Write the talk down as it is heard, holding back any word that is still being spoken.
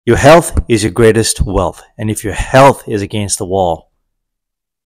Your health is your greatest wealth. And if your health is against the wall,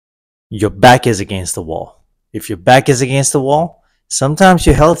 your back is against the wall. If your back is against the wall, sometimes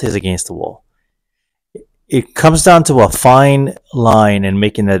your health is against the wall. It comes down to a fine line and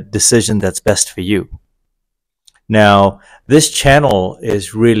making a decision that's best for you. Now, this channel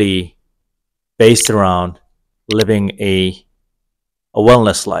is really based around living a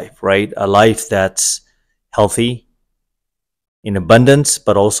wellness life, right? A life that's healthy, in abundance,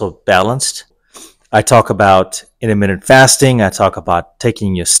 but also balanced. I talk about intermittent fasting. I talk about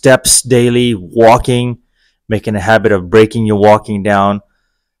taking your steps daily, walking, making a habit of breaking your walking down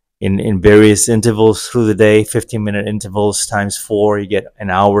in various intervals through the day, 15-minute intervals times 4. You get an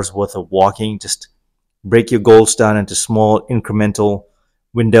hour's worth of walking. Just break your goals down into small incremental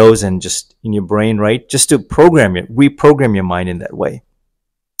windows and just in your brain, right? Just to reprogram your mind in that way.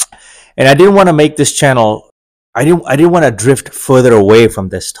 And I didn't want to make this channel, I didn't want to drift further away from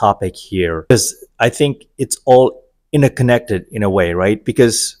this topic here, because I think it's all interconnected in a way, right?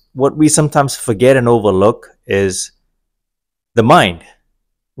 Because what we sometimes forget and overlook is the mind,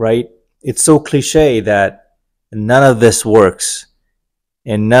 right? It's so cliche that none of this works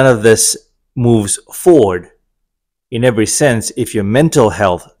and none of this moves forward in every sense if your mental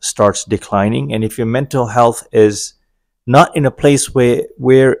health starts declining and if your mental health is not in a place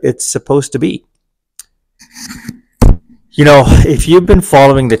where it's supposed to be. You know, if you've been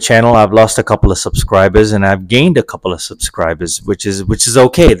following the channel, I've lost a couple of subscribers and I've gained a couple of subscribers, which is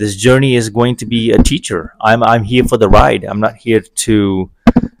okay. This journey is going to be a teacher. I'm here for the ride. I'm not here to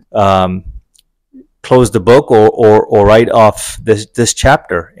close the book or write off this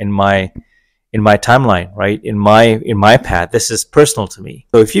chapter in my timeline, right? In my path. This is personal to me.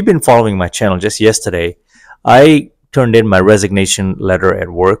 So if you've been following my channel, just yesterday, I turned in my resignation letter at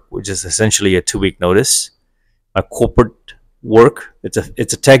work, which is essentially a 2-week notice. My corporate work. It's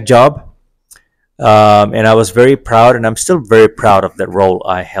a tech job, and I was very proud, and I'm still very proud of that role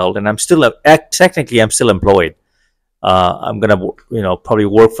I held. And I'm still technically I'm still employed. I'm gonna probably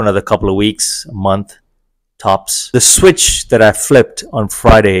work for another couple of weeks, a month tops. The switch that I flipped on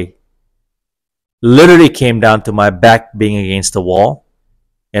Friday literally came down to my back being against the wall,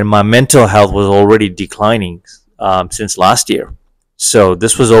 and my mental health was already declining since last year. So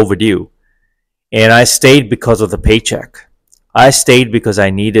this was overdue. And I stayed because of the paycheck. I stayed because I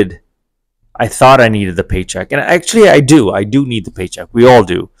thought I needed the paycheck. And actually I do need the paycheck. We all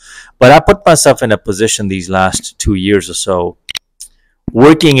do. But I put myself in a position these last 2 years or so,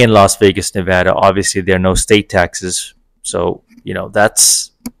 working in Las Vegas, Nevada. Obviously there are no state taxes. So,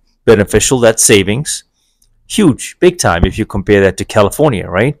 that's beneficial. That's savings. Huge, big time if you compare that to California,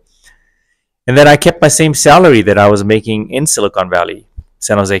 right? And then I kept my same salary that I was making in Silicon Valley,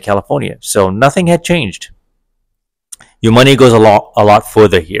 San Jose, California. So nothing had changed. Your money goes a lot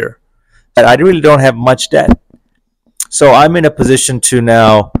further here. I really don't have much debt. So I'm in a position to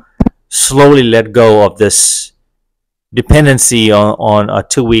now slowly let go of this dependency on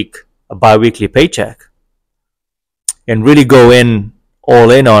a bi-weekly paycheck and really go all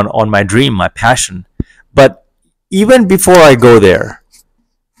in on my dream, my passion. But even before I go there,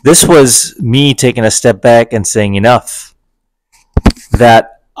 this was me taking a step back and saying enough.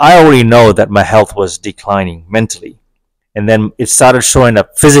 That I already know that my health was declining mentally. And then it started showing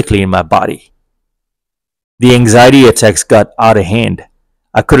up physically in my body. The anxiety attacks got out of hand.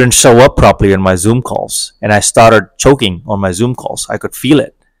 I couldn't show up properly on my Zoom calls. And I started choking on my Zoom calls. I could feel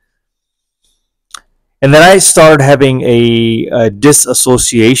it. And then I started having a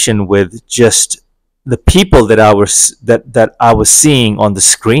disassociation with just the people that I was seeing on the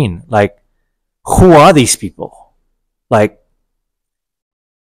screen. Like, who are these people? Like,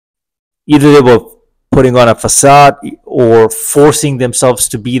 either they were putting on a facade or forcing themselves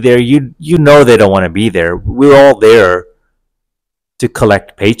to be there. You know they don't want to be there. We're all there to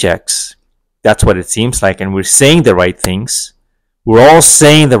collect paychecks. That's what it seems like. And we're saying the right things. We're all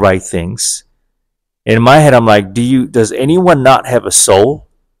saying the right things. In my head, I'm like, does anyone not have a soul?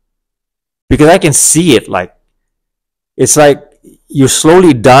 Because I can see it. Like, it's like you're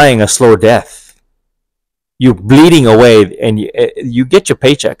slowly dying a slow death. You're bleeding away, and you get your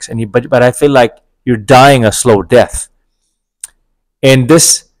paychecks, but I feel like you're dying a slow death. And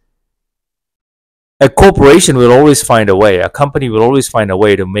a corporation will always find a way. A company will always find a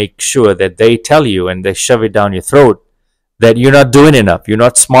way to make sure that they tell you and they shove it down your throat that you're not doing enough. You're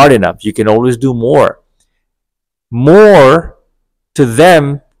not smart enough. You can always do more. More to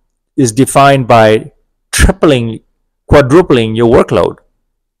them is defined by tripling, quadrupling your workload,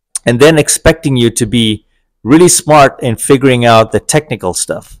 and then expecting you to be really smart in figuring out the technical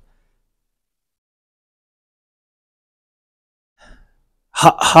stuff.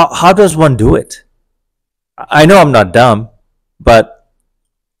 How does one do it? I know I'm not dumb, but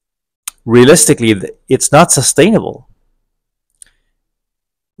realistically, it's not sustainable.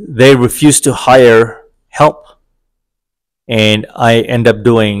 They refuse to hire help, and I end up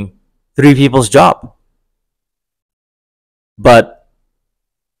doing three people's job. But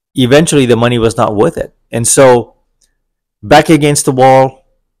eventually, the money was not worth it. And so, back against the wall,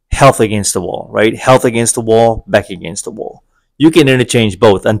 health against the wall, right? Health against the wall, back against the wall. You can interchange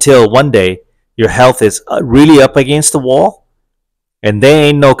both until one day your health is really up against the wall, and there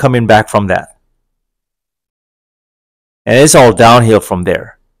ain't no coming back from that. And it's all downhill from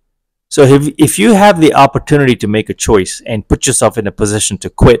there. So if you have the opportunity to make a choice and put yourself in a position to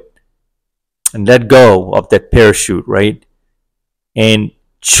quit and let go of that parachute, right? And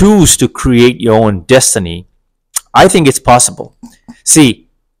choose to create your own destiny, I think it's possible. See,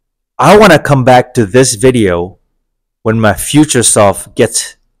 I want to come back to this video when my future self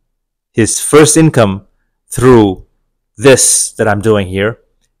gets his first income through this that I'm doing here.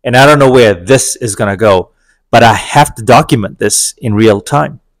 And I don't know where this is going to go, but I have to document this in real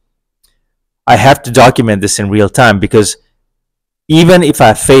time. I have to document this in real time because even if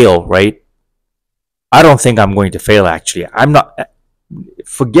I fail, right? I don't think I'm going to fail actually. I'm not,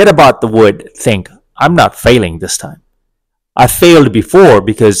 forget about the word think. I'm not failing this time. I failed before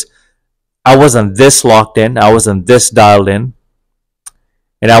because I wasn't this locked in, I wasn't this dialed in,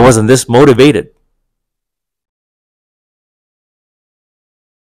 and I wasn't this motivated.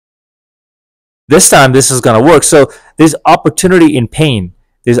 This time, this is going to work. So there's opportunity in pain.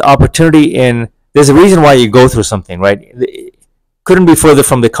 There's opportunity in, there's a reason why you go through something, right? It couldn't be further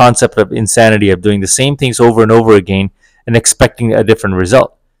from the concept of insanity of doing the same things over and over again and expecting a different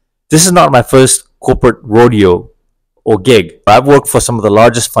result. This is not my first corporate rodeo or gig. I've worked for some of the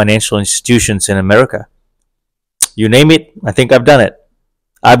largest financial institutions in America. You name it, I think I've done it.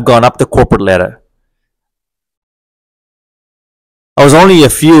 I've gone up the corporate ladder. I was only a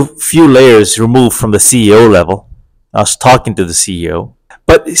few layers removed from the CEO level. I was talking to the CEO.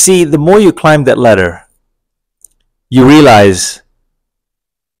 But see, the more you climb that ladder, you realize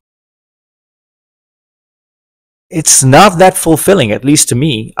it's not that fulfilling, at least to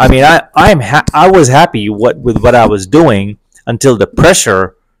me. I mean, I was happy with what I was doing until the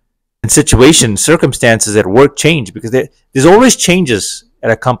pressure and circumstances at work change, because there's always changes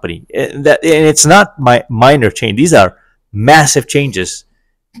at a company. And it's not minor change. These are massive changes,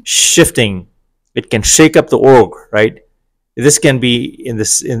 shifting. It can shake up the org, right? This can be in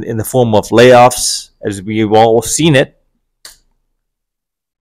the form of layoffs, as we've all seen it.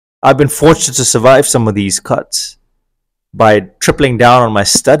 I've been fortunate to survive some of these cuts by tripling down on my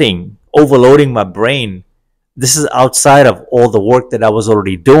studying, overloading my brain. This is outside of all the work that I was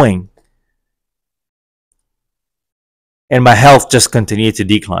already doing. And my health just continued to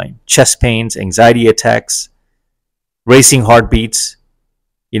decline. Chest pains, anxiety attacks, racing heartbeats,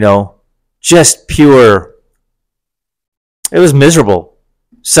 just pure. It was miserable.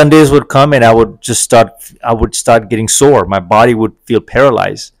 Sundays would come and I would start getting sore. My body would feel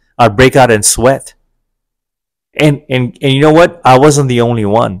paralyzed. I'd break out in sweat. And you know what? I wasn't the only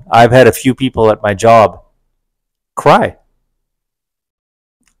one. I've had a few people at my job cry.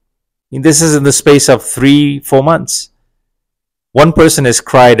 This is in the space of 3-4 months. One person has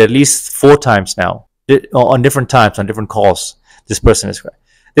cried at least 4 times now, on different times, on different calls. This person has cried.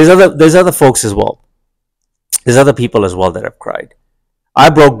 There's other folks as well. There's other people as well that have cried. I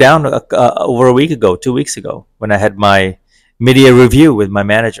broke down over a week ago, 2 weeks ago, when I had my mid-year review with my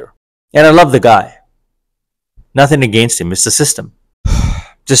manager. And I love the guy. Nothing against him. It's the system.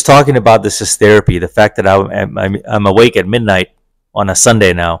 Just talking about this is therapy. The fact that I'm awake at midnight on a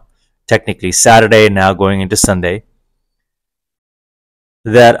Sunday now, technically Saturday, now going into Sunday,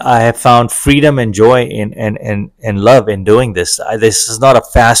 that I have found freedom and joy and love in doing this. This is not a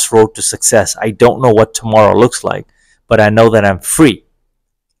fast road to success. I don't know what tomorrow looks like, but I know that I'm free.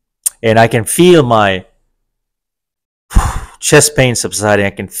 And I can feel my chest pain subsiding.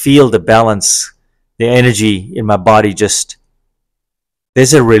 I can feel the balance, the energy in my body.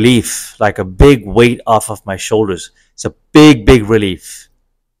 There's a relief, like a big weight off of my shoulders. It's a big, big relief.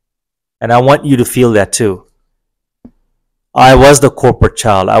 And I want you to feel that too. I was the corporate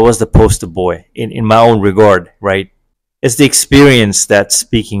child. I was the poster boy in my own regard, right? It's the experience that's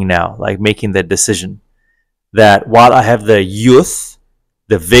speaking now, like making that decision. That while I have the youth,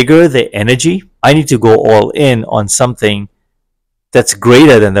 the vigor, the energy, I need to go all in on something that's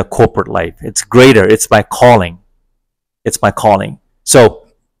greater than the corporate life. It's greater. It's my calling. It's my calling. So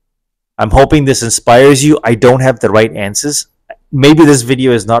I'm hoping this inspires you. I don't have the right answers. Maybe this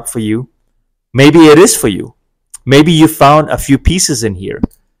video is not for you. Maybe it is for you. Maybe you found a few pieces in here.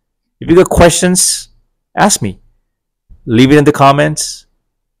 If you got questions, ask me. Leave it in the comments.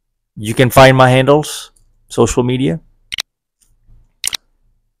 You can find my handles, social media.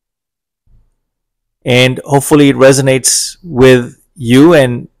 And hopefully it resonates with you,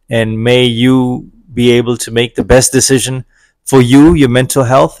 and may you be able to make the best decision for you, your mental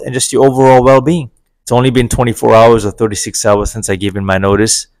health, and just your overall well-being. It's only been 24 hours or 36 hours since I gave in my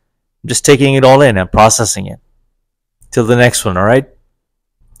notice. I'm just taking it all in and processing it. Till the next one, all right?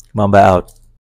 Mamba out.